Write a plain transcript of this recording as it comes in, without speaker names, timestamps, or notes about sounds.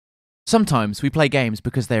Sometimes we play games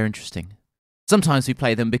because they're interesting. Sometimes we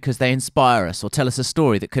play them because they inspire us or tell us a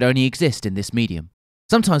story that could only exist in this medium.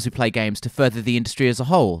 Sometimes we play games to further the industry as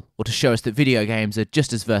a whole, or to show us that video games are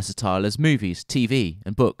just as versatile as movies, TV,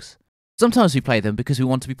 and books. Sometimes we play them because we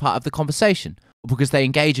want to be part of the conversation, or because they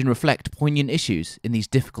engage and reflect poignant issues in these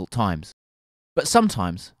difficult times. But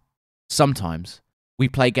sometimes, we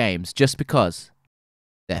play games just because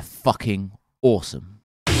they're fucking awesome.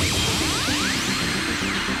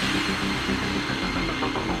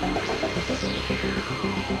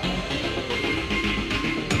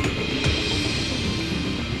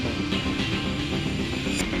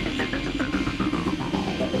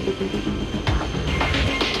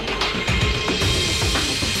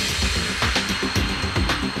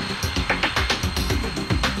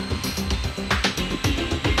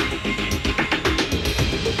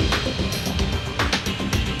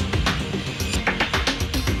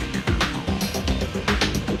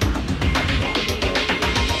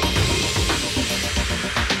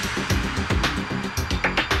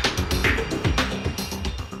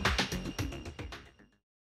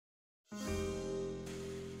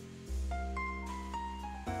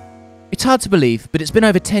 It's hard to believe, but it's been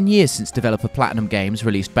over 10 years since developer Platinum Games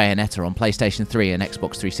released Bayonetta on PlayStation 3 and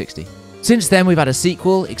Xbox 360. Since then, we've had a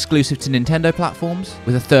sequel exclusive to Nintendo platforms,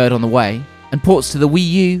 with a third on the way, and ports to the Wii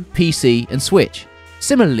U, PC, and Switch.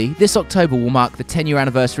 Similarly, this October will mark the 10-year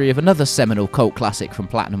anniversary of another seminal cult classic from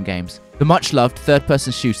Platinum Games, the much-loved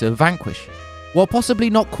third-person shooter Vanquish. While possibly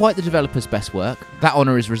not quite the developer's best work, that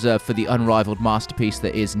honour is reserved for the unrivaled masterpiece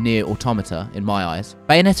that is Nier Automata, in my eyes.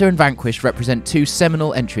 Bayonetta and Vanquish represent two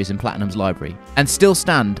seminal entries in Platinum's library, and still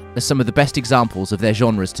stand as some of the best examples of their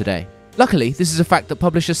genres today. Luckily, this is a fact that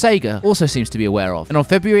publisher Sega also seems to be aware of, and on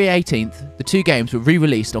February 18th, the two games were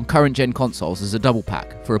re-released on current-gen consoles as a double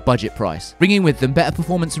pack for a budget price, bringing with them better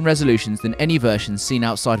performance and resolutions than any versions seen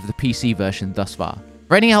outside of the PC version thus far.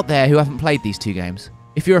 For any out there who haven't played these two games,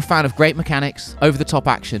 if you're a fan of great mechanics, over-the-top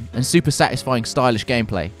action, and super satisfying stylish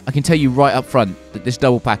gameplay, I can tell you right up front that this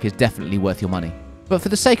double pack is definitely worth your money. But for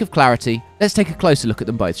the sake of clarity, let's take a closer look at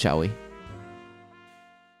them both, shall we?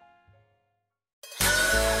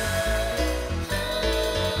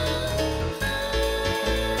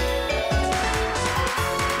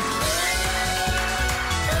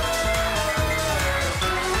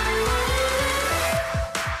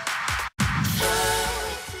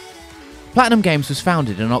 Platinum Games was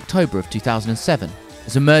founded in October of 2007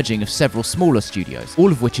 as a merging of several smaller studios, all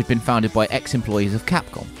of which had been founded by ex-employees of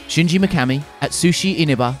Capcom. Shinji Mikami, Atsushi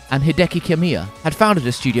Inaba, and Hideki Kamiya had founded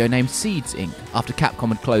a studio named Seeds Inc. after Capcom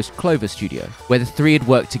had closed Clover Studio, where the three had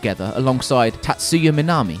worked together alongside Tatsuya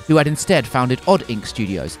Minami, who had instead founded Odd Inc.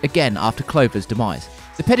 Studios, again after Clover's demise.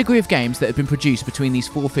 The pedigree of games that have been produced between these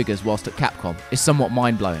four figures whilst at Capcom is somewhat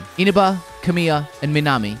mind-blowing. Inaba, Kamiya, and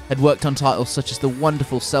Minami had worked on titles such as the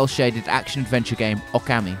wonderful cel-shaded action-adventure game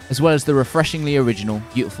Okami, as well as the refreshingly original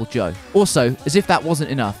Beautiful Joe. Also, as if that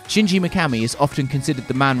wasn't enough, Shinji Mikami is often considered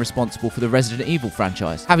the man responsible for the Resident Evil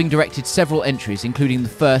franchise, having directed several entries including the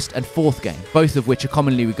first and fourth game, both of which are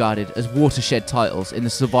commonly regarded as watershed titles in the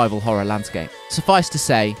survival horror landscape. Suffice to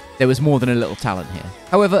say, there was more than a little talent here.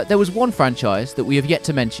 However, there was one franchise that we have yet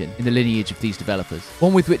to mention in the lineage of these developers,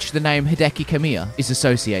 one with which the name Hideki Kamiya is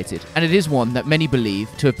associated, and it is one that many believe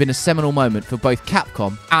to have been a seminal moment for both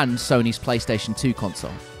Capcom and Sony's PlayStation 2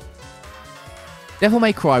 console. Devil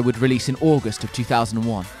May Cry would release in August of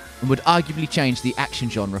 2001, and would arguably change the action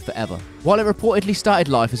genre forever. While it reportedly started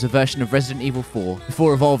life as a version of Resident Evil 4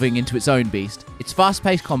 before evolving into its own beast, its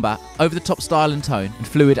fast-paced combat, over-the-top style and tone, and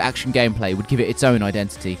fluid action gameplay would give it its own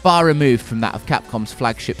identity, far removed from that of Capcom's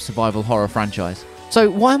flagship survival horror franchise. So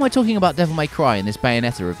why am I talking about Devil May Cry in this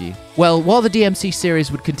Bayonetta review? Well, while the DMC series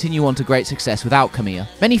would continue on to great success without Kamiya,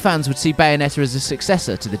 many fans would see Bayonetta as a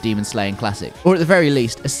successor to the demon-slaying classic, or at the very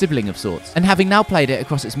least, a sibling of sorts. And having now played it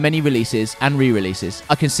across its many releases and re-releases,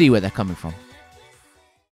 I can see where they're coming from.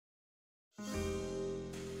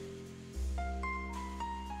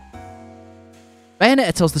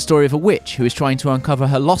 Bayonetta tells the story of a witch who is trying to uncover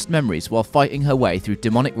her lost memories while fighting her way through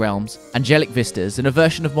demonic realms, angelic vistas, and a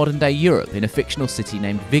version of modern-day Europe in a fictional city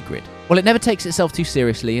named Vigrid. While it never takes itself too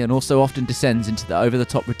seriously and also often descends into the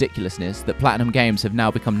over-the-top ridiculousness that Platinum Games have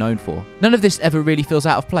now become known for, none of this ever really feels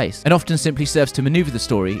out of place, and often simply serves to maneuver the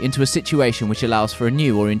story into a situation which allows for a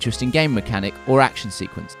new or interesting game mechanic or action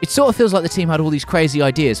sequence. It sort of feels like the team had all these crazy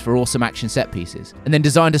ideas for awesome action set pieces, and then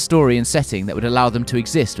designed a story and setting that would allow them to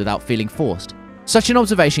exist without feeling forced. Such an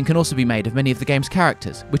observation can also be made of many of the game's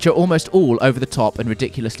characters, which are almost all over the top and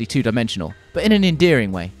ridiculously two-dimensional, but in an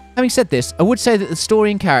endearing way. Having said this, I would say that the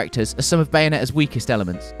story and characters are some of Bayonetta's weakest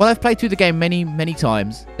elements. While I've played through the game many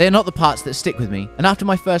times, they are not the parts that stick with me, and after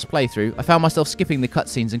my first playthrough, I found myself skipping the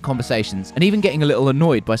cutscenes and conversations, and even getting a little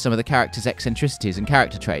annoyed by some of the characters' eccentricities and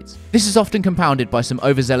character traits. This is often compounded by some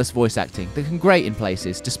overzealous voice acting that can grate in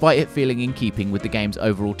places, despite it feeling in keeping with the game's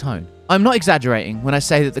overall tone. I'm not exaggerating when I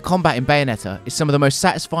say that the combat in Bayonetta is some of the most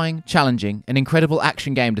satisfying, challenging, and incredible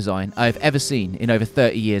action game design I have ever seen in over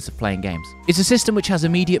 30 years of playing games. It's a system which has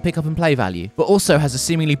immediate pick up and play value, but also has a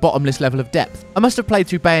seemingly bottomless level of depth. I must have played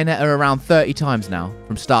through Bayonetta around 30 times now,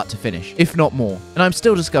 from start to finish, if not more, and I'm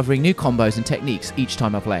still discovering new combos and techniques each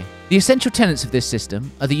time I play. The essential tenets of this system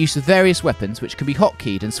are the use of various weapons which can be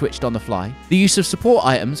hotkeyed and switched on the fly, the use of support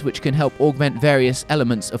items which can help augment various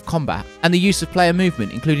elements of combat, and the use of player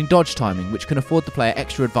movement including dodge timing which can afford the player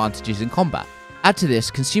extra advantages in combat. Add to this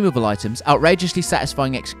consumable items, outrageously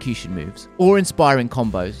satisfying execution moves, awe-inspiring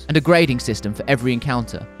combos, and a grading system for every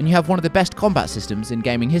encounter, and you have one of the best combat systems in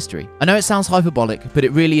gaming history. I know it sounds hyperbolic, but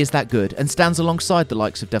it really is that good, and stands alongside the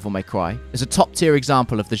likes of Devil May Cry as a top-tier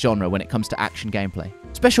example of the genre when it comes to action gameplay.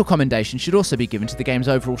 Special commendation should also be given to the game's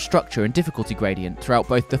overall structure and difficulty gradient throughout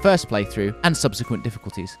both the first playthrough and subsequent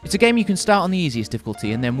difficulties. It's a game you can start on the easiest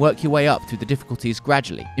difficulty and then work your way up through the difficulties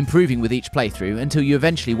gradually, improving with each playthrough until you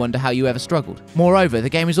eventually wonder how you ever struggled. Moreover, the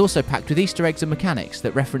game is also packed with Easter eggs and mechanics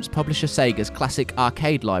that reference publisher Sega's classic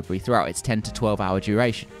arcade library throughout its 10 to 12 hour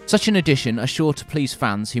duration. Such an addition are sure to please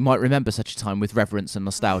fans who might remember such a time with reverence and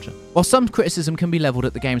nostalgia. While some criticism can be levelled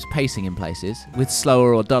at the game's pacing in places, with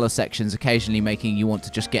slower or duller sections occasionally making you want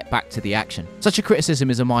to just get back to the action, such a criticism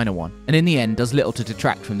is a minor one, and in the end does little to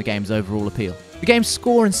detract from the game's overall appeal. The game's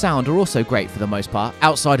score and sound are also great for the most part,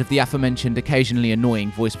 outside of the aforementioned occasionally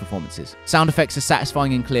annoying voice performances. Sound effects are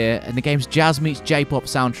satisfying and clear, and the game's jazz meets J-pop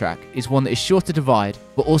soundtrack is one that is sure to divide,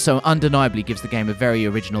 but also undeniably gives the game a very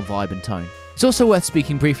original vibe and tone. It's also worth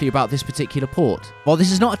speaking briefly about this particular port. While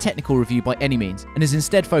this is not a technical review by any means, and is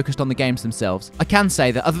instead focused on the games themselves, I can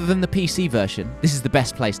say that other than the PC version, this is the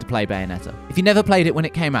best place to play Bayonetta. If you never played it when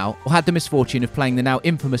it came out, or had the misfortune of playing the now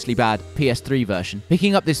infamously bad PS3 version,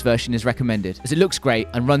 picking up this version is recommended, as it looks great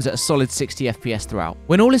and runs at a solid 60 FPS throughout.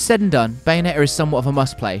 When all is said and done, Bayonetta is somewhat of a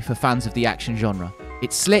must-play for fans of the action genre.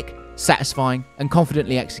 It's slick, satisfying, and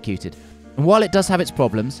confidently executed. And while it does have its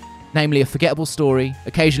problems, namely a forgettable story,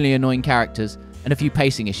 occasionally annoying characters, and a few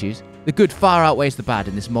pacing issues, the good far outweighs the bad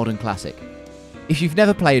in this modern classic. If you've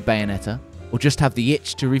never played Bayonetta, or just have the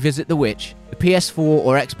itch to revisit the witch, the PS4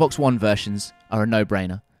 or Xbox One versions are a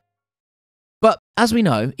no-brainer. But, as we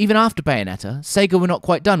know, even after Bayonetta, Sega were not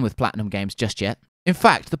quite done with Platinum games just yet. In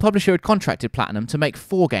fact, the publisher had contracted Platinum to make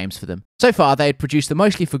 4 games for them. So far, they had produced the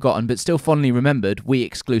mostly forgotten but still fondly remembered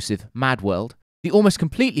Wii-exclusive Mad World, the almost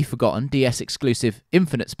completely forgotten DS-exclusive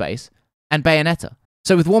Infinite Space, and Bayonetta.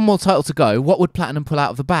 So with one more title to go, what would Platinum pull out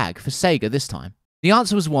of the bag for Sega this time? The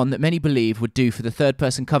answer was one that many believe would do for the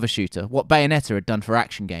third-person cover shooter what Bayonetta had done for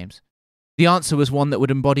action games. The answer was one that would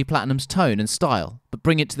embody Platinum's tone and style, but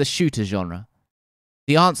bring it to the shooter genre.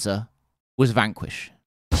 The answer was Vanquish.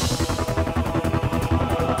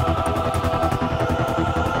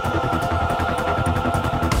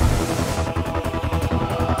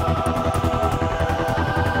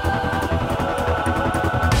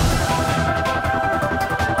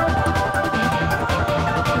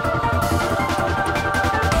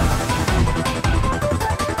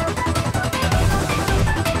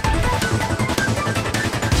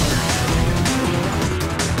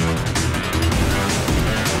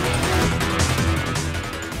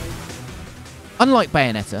 Unlike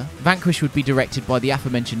Bayonetta, Vanquish would be directed by the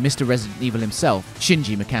aforementioned Mr. Resident Evil himself,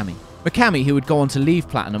 Shinji Mikami. Mikami, who would go on to leave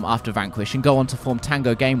Platinum after Vanquish and go on to form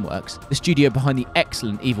Tango Gameworks, the studio behind the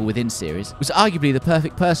excellent Evil Within series, was arguably the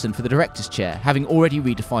perfect person for the director's chair, having already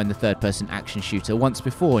redefined the third-person action shooter once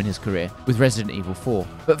before in his career with Resident Evil 4.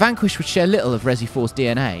 But Vanquish would share little of Resi 4's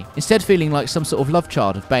DNA, instead feeling like some sort of love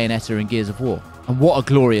child of Bayonetta and Gears of War. And what a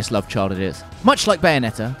glorious love child it is. Much like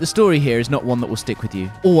Bayonetta, the story here is not one that will stick with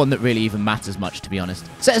you, or one that really even matters much, to be honest.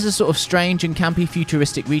 Set as a sort of strange and campy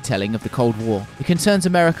futuristic retelling of the Cold War, it concerns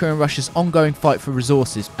America and Russia's ongoing fight for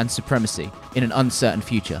resources and supremacy in an uncertain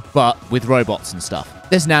future, but with robots and stuff.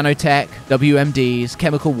 There's nanotech, WMDs,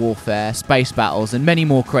 chemical warfare, space battles, and many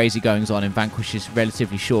more crazy goings-on in Vanquish's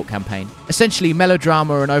relatively short campaign. Essentially,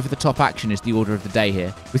 melodrama and over-the-top action is the order of the day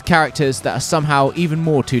here, with characters that are somehow even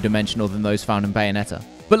more two-dimensional than those found in Bayonetta.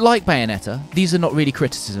 But like Bayonetta, these are not really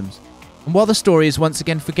criticisms. And while the story is once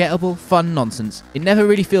again forgettable, fun nonsense, it never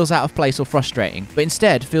really feels out of place or frustrating, but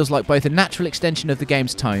instead feels like both a natural extension of the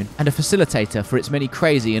game's tone and a facilitator for its many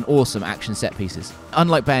crazy and awesome action set pieces.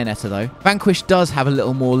 Unlike Bayonetta though, Vanquish does have a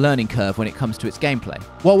little more learning curve when it comes to its gameplay.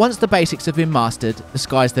 While once the basics have been mastered, the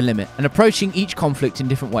sky's the limit, and approaching each conflict in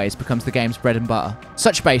different ways becomes the game's bread and butter.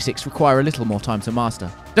 Such basics require a little more time to master.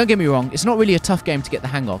 Don't get me wrong, it's not really a tough game to get the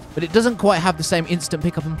hang of, but it doesn't quite have the same instant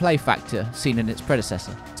pick up and play factor seen in its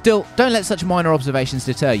predecessor. Still, don't let such minor observations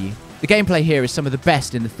deter you. The gameplay here is some of the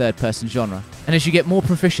best in the third-person genre, and as you get more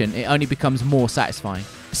proficient, it only becomes more satisfying.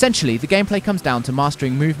 Essentially, the gameplay comes down to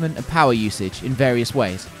mastering movement and power usage in various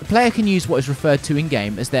ways. The player can use what is referred to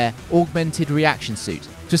in-game as their augmented reaction suit,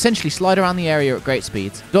 to essentially slide around the area at great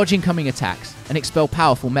speeds, dodge incoming attacks, and expel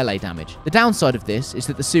powerful melee damage. The downside of this is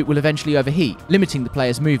that the suit will eventually overheat, limiting the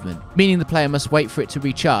player's movement, meaning the player must wait for it to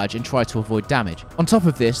recharge and try to avoid damage. On top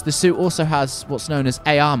of this, the suit also has what's known as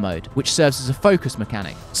AR mode, which serves as a focus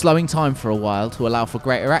mechanic, slowing time for a while to allow for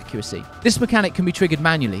greater accuracy. This mechanic can be triggered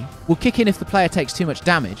manually, will kick in if the player takes too much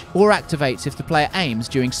damage, or activates if the player aims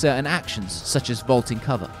during certain actions, such as vaulting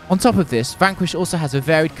cover. On top of this, Vanquish also has a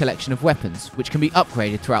varied collection of weapons, which can be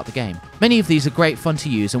upgraded throughout the game. Many of these are great fun to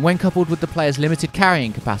use, and when coupled with the player's limited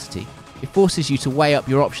carrying capacity, it forces you to weigh up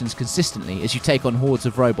your options consistently as you take on hordes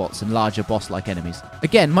of robots and larger boss-like enemies.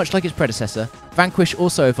 Again, much like its predecessor, Vanquish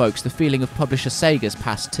also evokes the feeling of publisher Sega's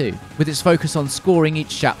Past 2, with its focus on scoring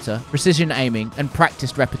each chapter, precision aiming, and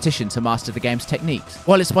practiced repetition to master the game's techniques.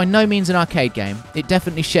 While it's by no means an arcade game, it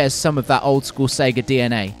definitely shares some of that old-school Sega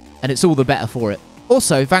DNA, and it's all the better for it.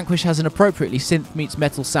 Also, Vanquish has an appropriately synth meets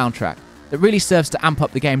metal soundtrack that really serves to amp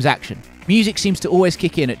up the game's action. Music seems to always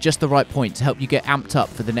kick in at just the right point to help you get amped up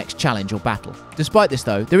for the next challenge or battle. Despite this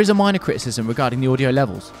though, there is a minor criticism regarding the audio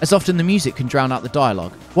levels, as often the music can drown out the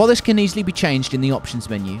dialogue. While this can easily be changed in the options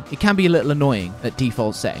menu, it can be a little annoying at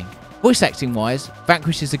default setting. Voice acting wise,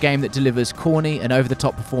 Vanquish is a game that delivers corny and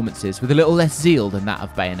over-the-top performances with a little less zeal than that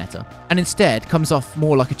of Bayonetta, and instead comes off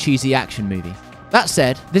more like a cheesy action movie. That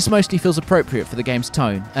said, this mostly feels appropriate for the game's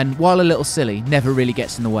tone, and while a little silly, never really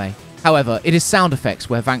gets in the way. However, it is sound effects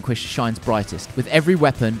where Vanquish shines brightest, with every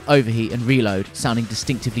weapon, overheat and reload sounding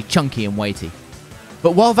distinctively chunky and weighty.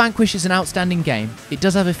 But while Vanquish is an outstanding game, it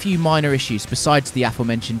does have a few minor issues besides the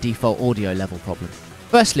aforementioned default audio level problem.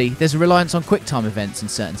 Firstly, there's a reliance on QuickTime events in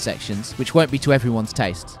certain sections, which won't be to everyone's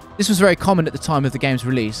tastes. This was very common at the time of the game's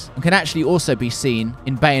release, and can actually also be seen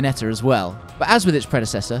in Bayonetta as well. But as with its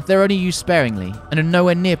predecessor, they're only used sparingly, and are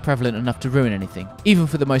nowhere near prevalent enough to ruin anything, even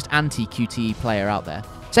for the most anti-QTE player out there.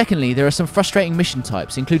 Secondly, there are some frustrating mission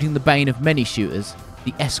types, including the bane of many shooters,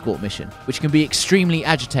 the escort mission, which can be extremely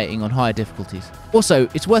agitating on higher difficulties. Also,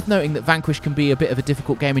 it's worth noting that Vanquish can be a bit of a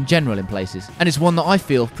difficult game in general in places, and is one that I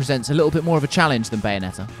feel presents a little bit more of a challenge than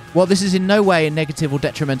Bayonetta. While this is in no way a negative or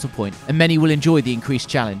detrimental point, and many will enjoy the increased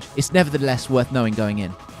challenge, it's nevertheless worth knowing going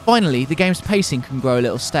in. Finally, the game's pacing can grow a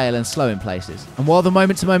little stale and slow in places, and while the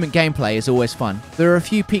moment-to-moment gameplay is always fun, there are a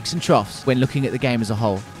few peaks and troughs when looking at the game as a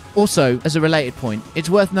whole. Also, as a related point, it's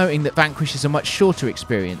worth noting that Vanquish is a much shorter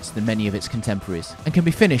experience than many of its contemporaries, and can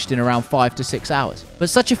be finished in around 5 to 6 hours. But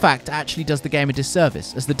such a fact actually does the game a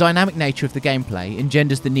disservice, as the dynamic nature of the gameplay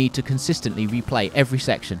engenders the need to consistently replay every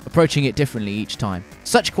section, approaching it differently each time.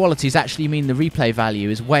 Such qualities actually mean the replay value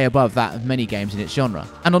is way above that of many games in its genre,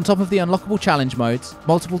 and on top of the unlockable challenge modes,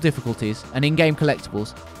 multiple difficulties, and in-game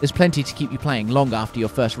collectibles, there's plenty to keep you playing long after your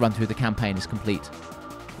first run through the campaign is complete.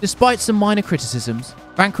 Despite some minor criticisms,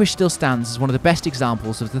 Vanquish still stands as one of the best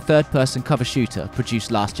examples of the third-person cover shooter produced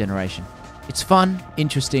last generation. It's fun,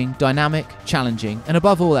 interesting, dynamic, challenging, and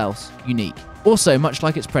above all else, unique. Also, much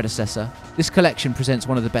like its predecessor, this collection presents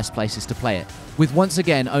one of the best places to play it, with once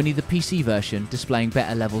again only the PC version displaying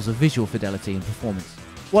better levels of visual fidelity and performance.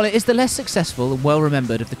 While it is the less successful and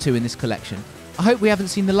well-remembered of the two in this collection, I hope we haven't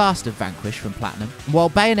seen the last of Vanquish from Platinum. And while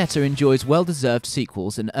Bayonetta enjoys well-deserved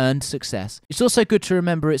sequels and earned success, it's also good to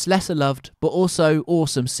remember its lesser-loved but also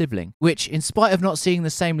awesome sibling, which, in spite of not seeing the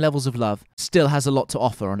same levels of love, still has a lot to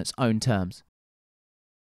offer on its own terms.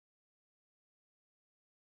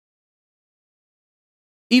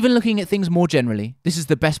 Even looking at things more generally, this is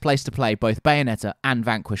the best place to play both Bayonetta and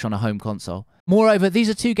Vanquish on a home console. Moreover, these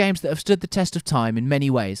are two games that have stood the test of time in many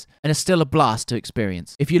ways, and are still a blast to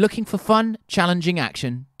experience. If you're looking for fun, challenging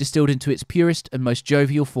action, distilled into its purest and most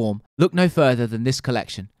jovial form, look no further than this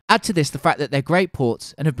collection. Add to this the fact that they're great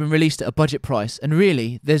ports and have been released at a budget price, and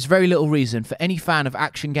really, there's very little reason for any fan of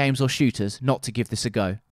action games or shooters not to give this a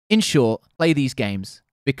go. In short, play these games,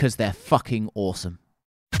 because they're fucking awesome.